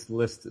on this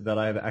list that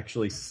I have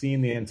actually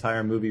seen the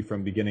entire movie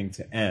from beginning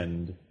to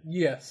end.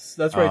 Yes,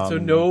 that's right. So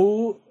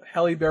no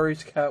Halle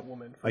Berry's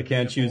Catwoman. I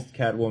can't choose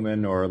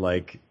Catwoman or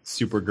like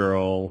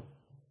Supergirl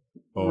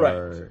or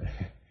Right.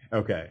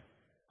 Okay.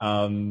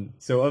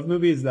 So of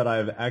movies that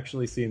I've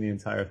actually seen the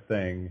entire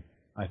thing,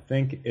 I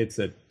think it's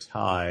a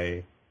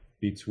tie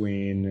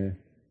between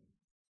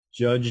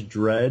Judge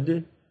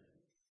Dredd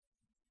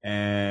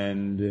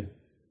and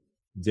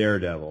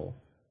Daredevil.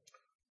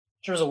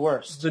 Which was the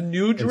worst? The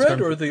new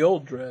Dredd or the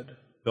old Dredd?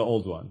 The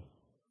old one.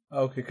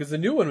 Okay, because the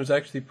new one was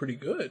actually pretty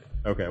good.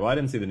 Okay, well I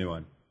didn't see the new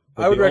one.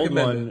 But I would the old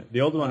recommend one, it.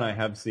 The old one I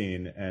have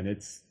seen, and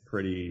it's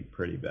pretty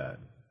bad.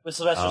 With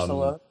Sylvester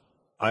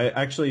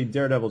Stallone?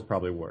 Daredevil's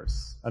probably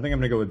worse. I think I'm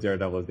gonna go with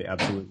Daredevil as the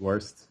absolute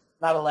worst.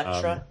 Not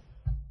Elektra?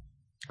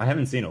 I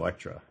haven't seen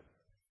Elektra,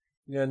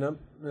 Yeah, not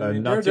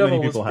Daredevil too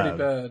many people was pretty have.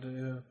 bad.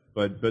 Yeah.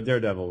 but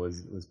Daredevil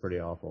was pretty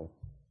awful.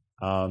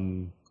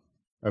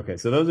 Okay,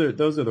 so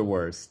those are the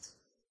worst.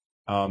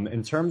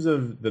 In terms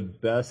of the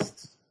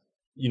best,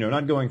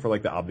 not going for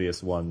like the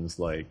obvious ones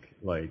like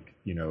The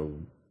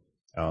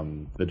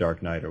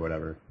Dark Knight or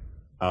whatever.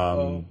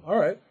 All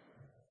right.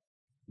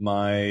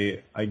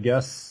 I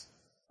guess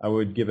I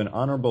would give an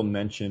honorable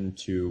mention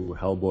to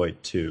Hellboy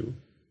 2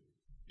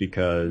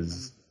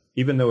 because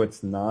even though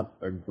it's not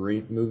a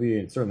great movie,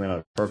 it's certainly not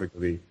a perfect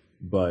movie,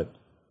 but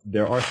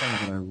there are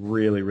things that I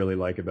really, really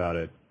like about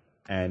it.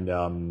 And,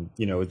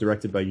 it's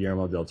directed by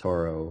Guillermo del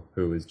Toro,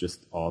 who is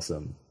just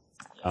awesome.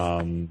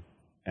 And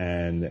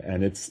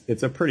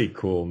it's a pretty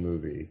cool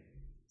movie.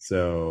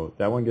 So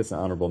that one gets an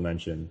honorable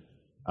mention.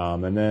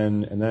 And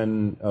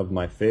then of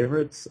my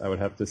favorites, I would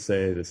have to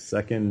say the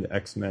second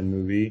X-Men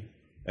movie,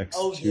 X2.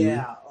 Oh,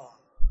 yeah. Oh.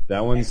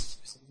 That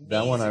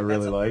one I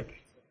really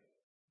like.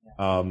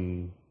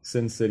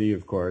 Sin City,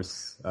 of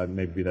course.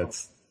 Maybe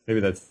that's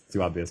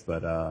too obvious,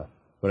 but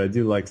I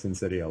do like Sin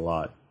City a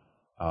lot.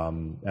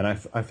 And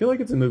I feel like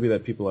it's a movie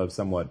that people have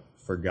somewhat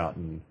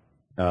forgotten.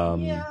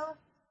 Like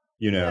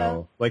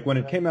when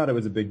it came out, it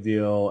was a big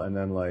deal, and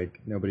then like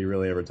nobody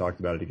really ever talked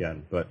about it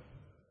again. But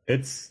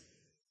it's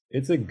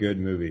a good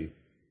movie.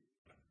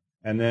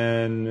 And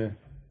then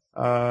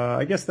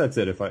I guess that's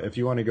it. If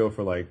you want to go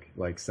for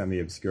like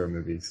semi-obscure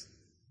movies.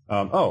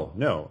 Oh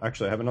no,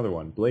 actually I have another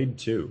one. Blade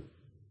 2.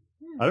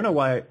 I don't know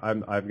why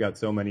I've got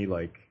so many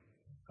like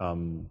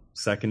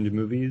second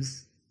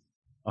movies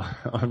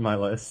on my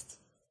list.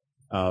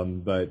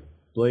 But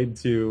Blade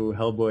 2,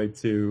 Hellboy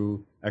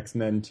 2,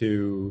 X-Men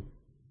 2,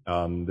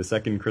 the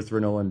second Christopher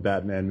Nolan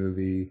Batman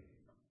movie.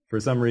 For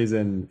some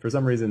reason,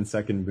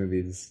 second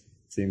movies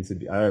seem to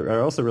be. I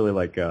also really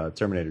like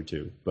Terminator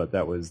 2, but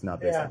that was not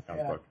based on a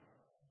comic book.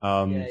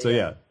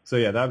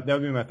 That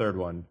would be my third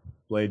one.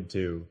 Blade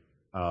 2,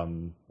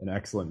 an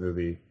excellent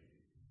movie.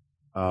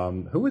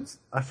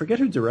 I forget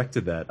who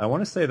directed that. I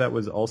want to say that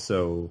was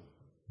also.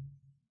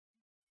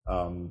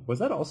 Was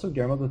that also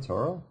Guillermo del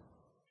Toro?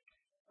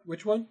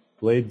 Which one?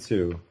 Blade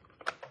 2.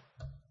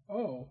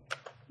 Oh.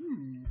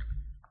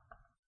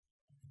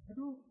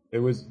 It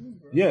was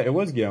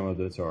Guillermo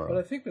del Toro. But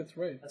I think that's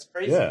right. That's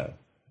crazy. Yeah.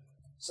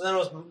 So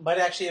then might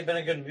actually have been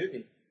a good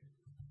movie.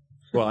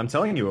 Well, I'm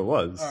telling you it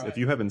was. Right. If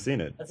you haven't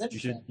seen it, That's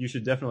interesting. you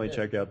should definitely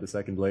check out the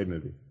second Blade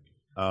movie.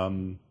 All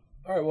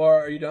right. Well,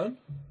 are you done?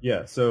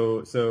 Yeah.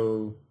 So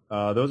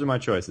those are my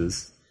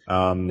choices.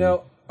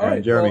 Now, all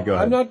right. Jeremy, go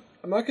ahead.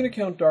 I'm not going to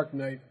count Dark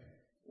Knight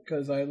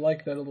because I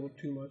like that a little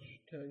too much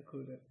to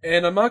include it,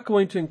 and I'm not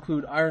going to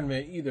include Iron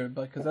Man either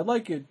because I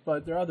like it,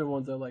 but there are other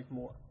ones I like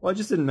more. Well, I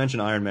just didn't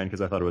mention Iron Man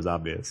because I thought it was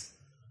obvious.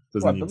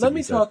 Right, but let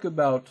me talk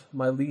about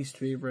my least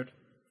favorite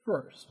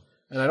first,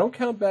 and I don't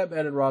count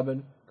Batman and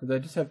Robin because I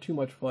just have too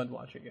much fun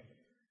watching it.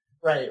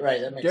 Right.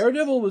 That makes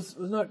Daredevil was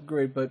not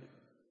great, but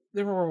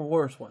there were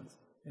worse ones,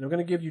 and I'm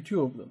going to give you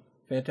two of them: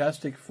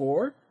 Fantastic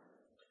Four,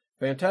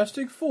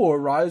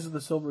 Rise of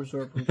the Silver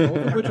Surfer,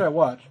 both of which I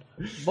watched,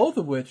 both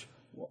of which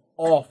were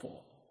awful.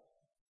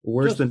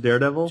 Worse than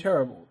Daredevil?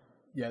 Terrible.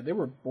 Yeah, they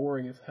were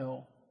boring as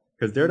hell.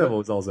 Because Daredevil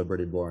was also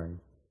pretty boring.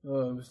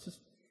 Oh, it was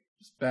just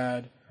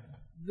bad.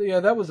 Yeah,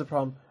 that was the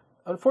problem.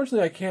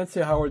 Unfortunately, I can't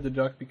say Howard the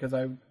Duck because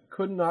I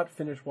could not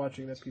finish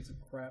watching that piece of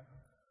crap.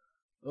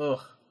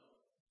 Ugh.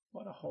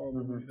 What a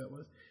horrible movie that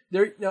was.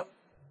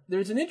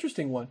 There's an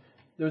interesting one.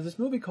 There was this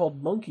movie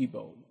called Monkey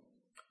Bone,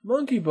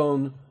 Monkey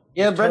Bone.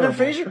 Yeah, was Brendan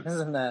terrible. Fraser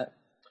was in that.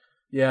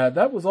 Yeah,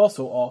 that was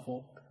also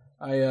awful.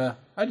 I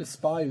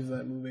despise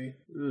that movie.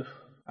 Ugh.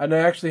 And I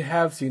actually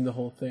have seen the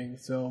whole thing,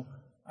 so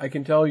I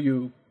can tell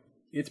you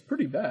it's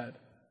pretty bad.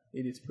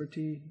 It is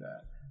pretty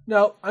bad.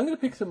 Now, I'm going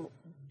to pick some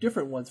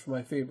different ones for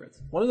my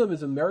favorites. One of them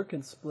is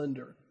American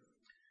Splendor,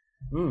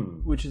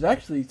 which is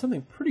actually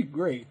something pretty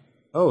great.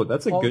 Oh,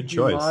 that's a Paul good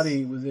choice.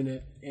 Giamatti was in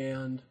it,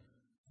 and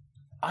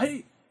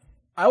I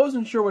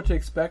wasn't sure what to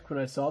expect when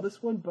I saw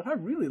this one, but I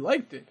really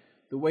liked it.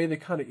 The way they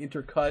kind of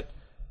intercut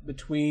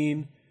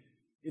between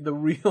the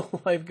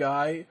real life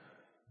guy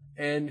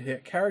and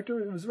his character,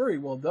 it was very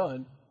well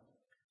done.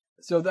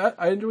 So that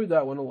I enjoyed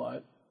that one a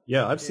lot.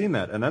 Yeah, I've seen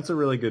that, and that's a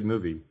really good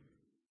movie.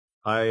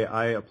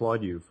 I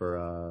applaud you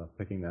for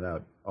picking that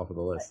out off of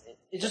the list.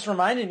 It just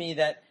reminded me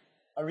that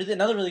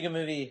another really good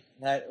movie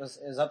that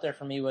is up there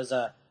for me was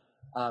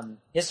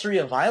History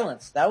of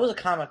Violence. That was a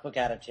comic book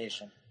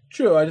adaptation.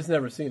 True, I just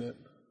never seen it.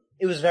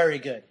 It was very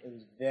good. It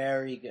was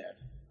very good.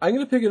 I'm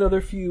going to pick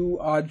another few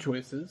odd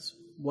choices.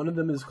 One of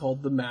them is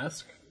called The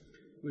Mask,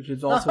 which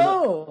is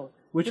also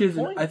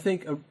I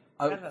think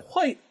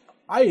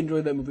I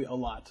enjoyed that movie a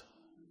lot.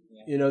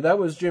 Yeah. You know, that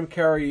was Jim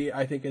Carrey,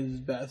 I think, at his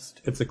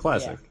best. It's a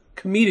classic. Yeah.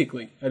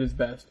 Comedically at his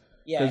best.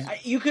 Yeah,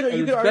 you could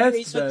argue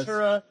Ace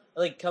Ventura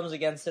comes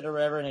against it or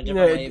whatever in a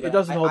different way. It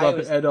doesn't hold up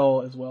at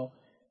all as well.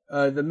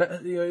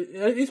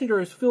 Ace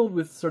Ventura is filled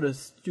with sort of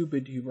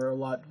stupid humor, a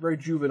lot, very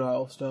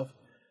juvenile stuff.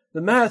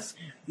 The Mask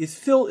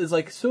is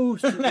like so.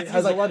 It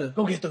has a lot of.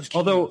 Go get those keys.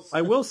 Although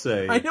I will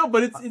say, I know,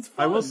 but it's fun.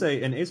 I will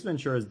say, in Ace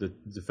Ventura's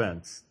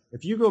defense,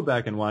 if you go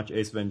back and watch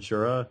Ace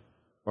Ventura,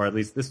 or at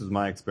least this was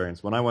my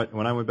experience when I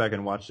went back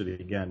and watched it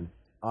again,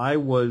 I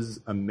was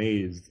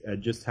amazed at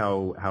just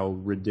how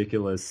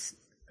ridiculous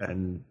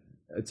and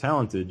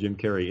talented Jim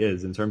Carrey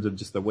is in terms of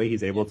just the way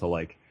he's able to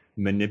like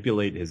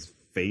manipulate his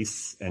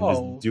face and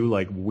just do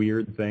like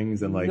weird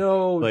things and like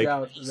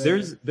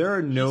there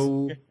are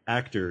no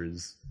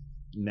actors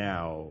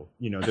now,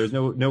 you know, there's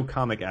no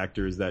comic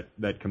actors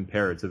that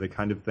compare to the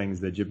kind of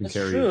things that Jim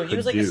Carrey true. could He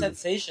was like do. a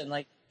sensation.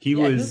 Like he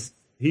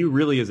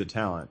really is a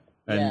talent.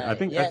 And I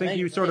think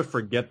you sort of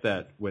forget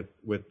that with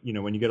you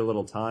know, when you get a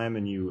little time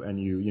and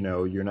you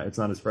know it's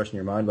not as fresh in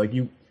your mind, like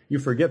you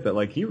forget that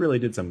like he really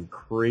did some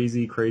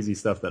crazy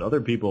stuff that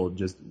other people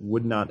just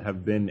would not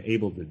have been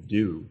able to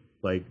do.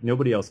 Like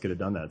nobody else could have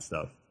done that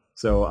stuff.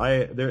 So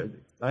I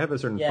have a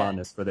certain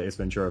fondness for the Ace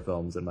Ventura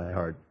films in my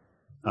heart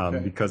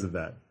because of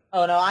that.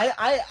 Oh no,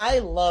 I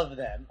love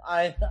them.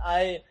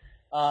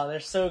 They're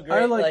so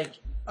great.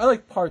 I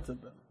like parts of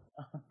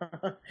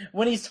them.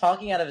 When he's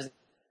talking out of his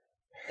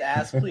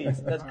ass,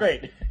 please. That's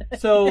great.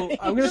 So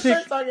I'm gonna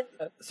pick.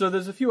 So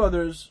there's a few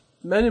others.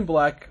 Men in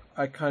Black,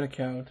 I kind of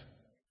count.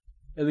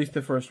 At least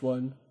the first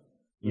one.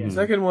 Mm-hmm. The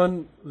second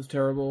one was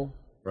terrible.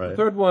 Right. The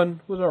third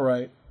one was all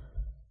right.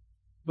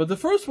 But the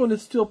first one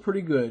is still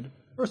pretty good.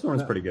 First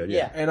one's pretty good,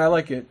 yeah. And I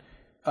like it.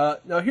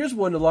 Now here's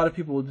one a lot of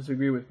people will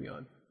disagree with me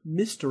on.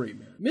 Mystery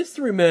Men.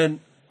 Mystery Men,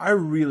 I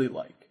really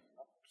like.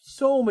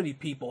 So many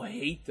people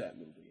hate that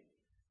movie.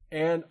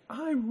 And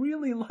I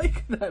really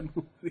like that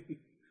movie.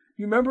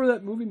 You remember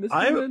that movie,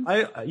 Mystery Men?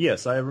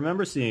 Yes, I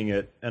remember seeing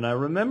it, and I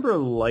remember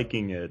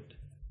liking it,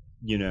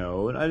 you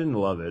know, and I didn't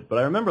love it, but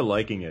I remember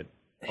liking it.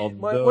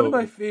 Although one of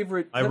my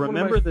favorite... I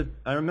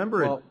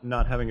remember it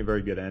not having a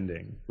very good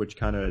ending, which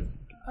kind of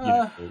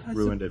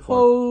ruined it for me.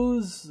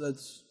 I suppose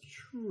that's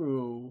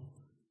true.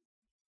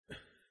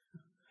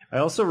 I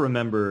also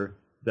remember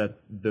that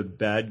the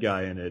bad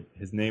guy in it,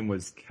 his name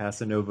was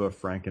Casanova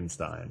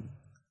Frankenstein,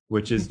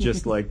 which is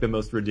just like the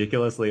most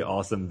ridiculously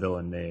awesome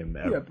villain name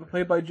ever. Yeah,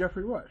 played by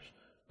Jeffrey Rush.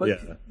 But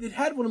it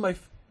had one of my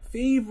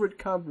favorite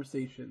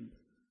conversations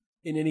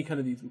in any kind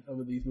of these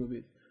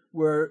movies,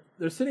 where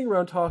they're sitting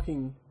around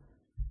talking,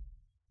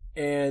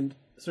 and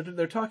so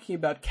they're talking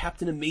about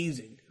Captain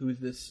Amazing, who's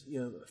this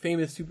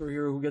famous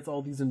superhero who gets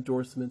all these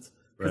endorsements,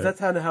 because that's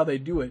how they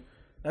do it.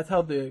 That's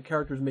how the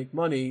characters make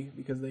money,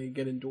 because they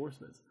get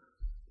endorsements.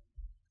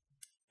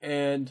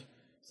 And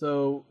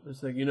so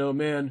it's like,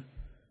 man,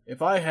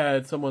 if I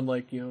had someone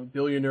like,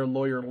 billionaire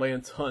lawyer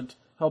Lance Hunt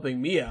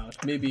helping me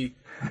out, maybe,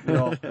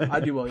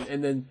 I'd do well.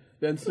 And then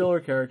Ben Stiller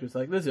character's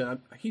like,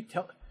 listen, I keep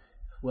telling,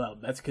 well,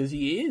 that's because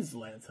he is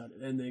Lance Hunt.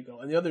 And they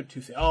go, and the other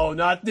two say, oh,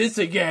 not this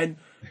again.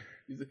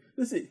 He's like,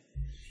 listen,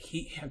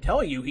 I'm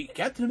telling you,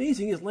 Captain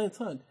Amazing is Lance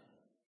Hunt.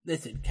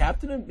 Listen,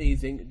 Captain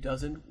Amazing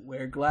doesn't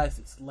wear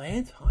glasses.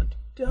 Lance Hunt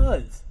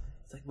does.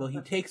 It's like, well,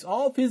 he takes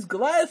off his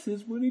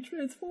glasses when he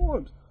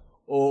transforms.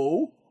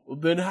 Oh, well,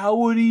 then how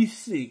would he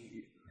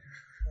see?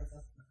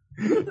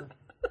 It's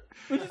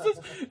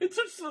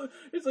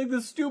like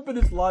the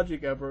stupidest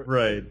logic ever.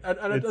 Right.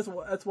 And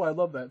that's why I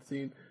love that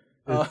scene.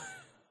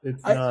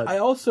 I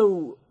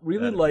also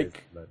really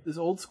like this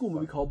old school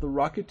movie called The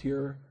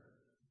Rocketeer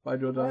by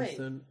Joe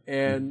Johnston,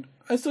 and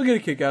I still get a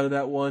kick out of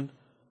that one.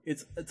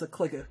 It's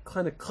like a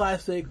kind of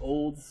classic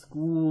old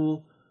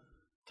school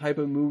type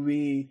of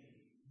movie,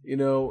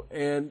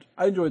 and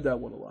I enjoyed that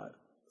one a lot.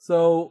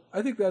 So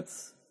I think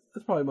that's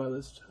probably my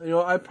list.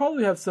 I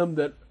probably have some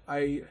that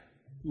I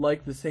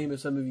like the same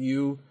as some of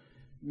you,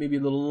 maybe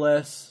a little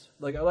less.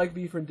 Like, I like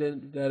V for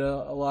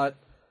Vendetta a lot.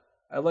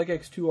 I like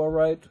X2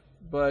 alright,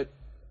 but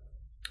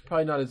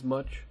probably not as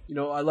much. You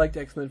know, I liked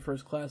X-Men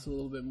First Class a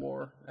little bit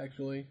more,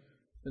 actually,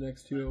 than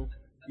X2,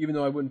 even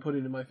though I wouldn't put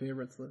it in my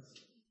favorites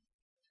list.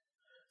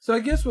 So I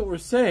guess what we're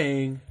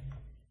saying...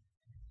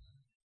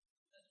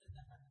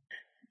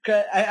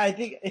 I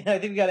think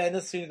we gotta end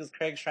this soon because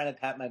Craig's trying to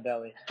pat my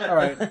belly.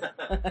 Alright.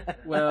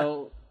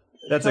 Well...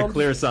 That's a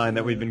clear sign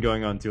that we've been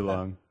going on too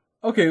long.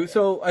 Okay,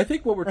 so I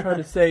think what we're trying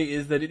to say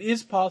is that it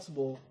is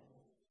possible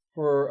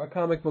for a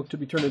comic book to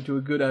be turned into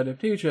a good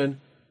adaptation.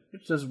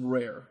 It's just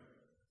rare.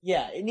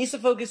 Yeah, it needs to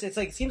focus. It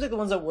seems like the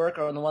ones that work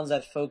are the ones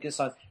that focus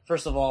on,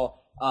 first of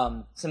all,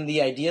 some of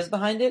the ideas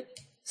behind it,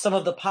 some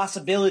of the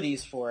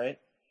possibilities for it,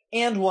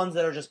 and ones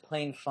that are just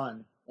plain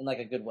fun in like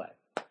a good way.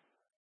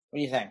 What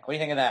do you think? What do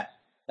you think of that?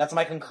 That's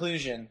my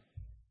conclusion.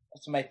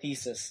 That's my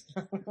thesis.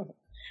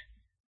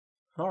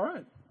 All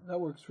right, that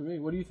works for me.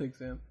 What do you think,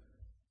 Sam?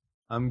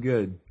 I'm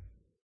good.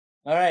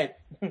 All right,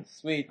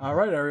 sweet. All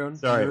right, Arion.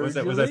 Sorry, was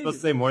I supposed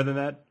to say more than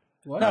that?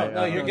 What?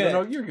 No, you're good.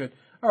 No, you're good.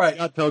 All right.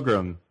 Scott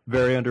Pilgrim,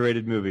 very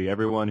underrated movie.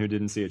 Everyone who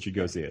didn't see it should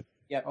go see it.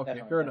 Yep. Okay,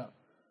 definitely. fair enough.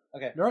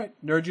 Okay. All right,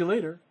 nerd you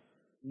later.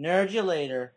 Nerd you later.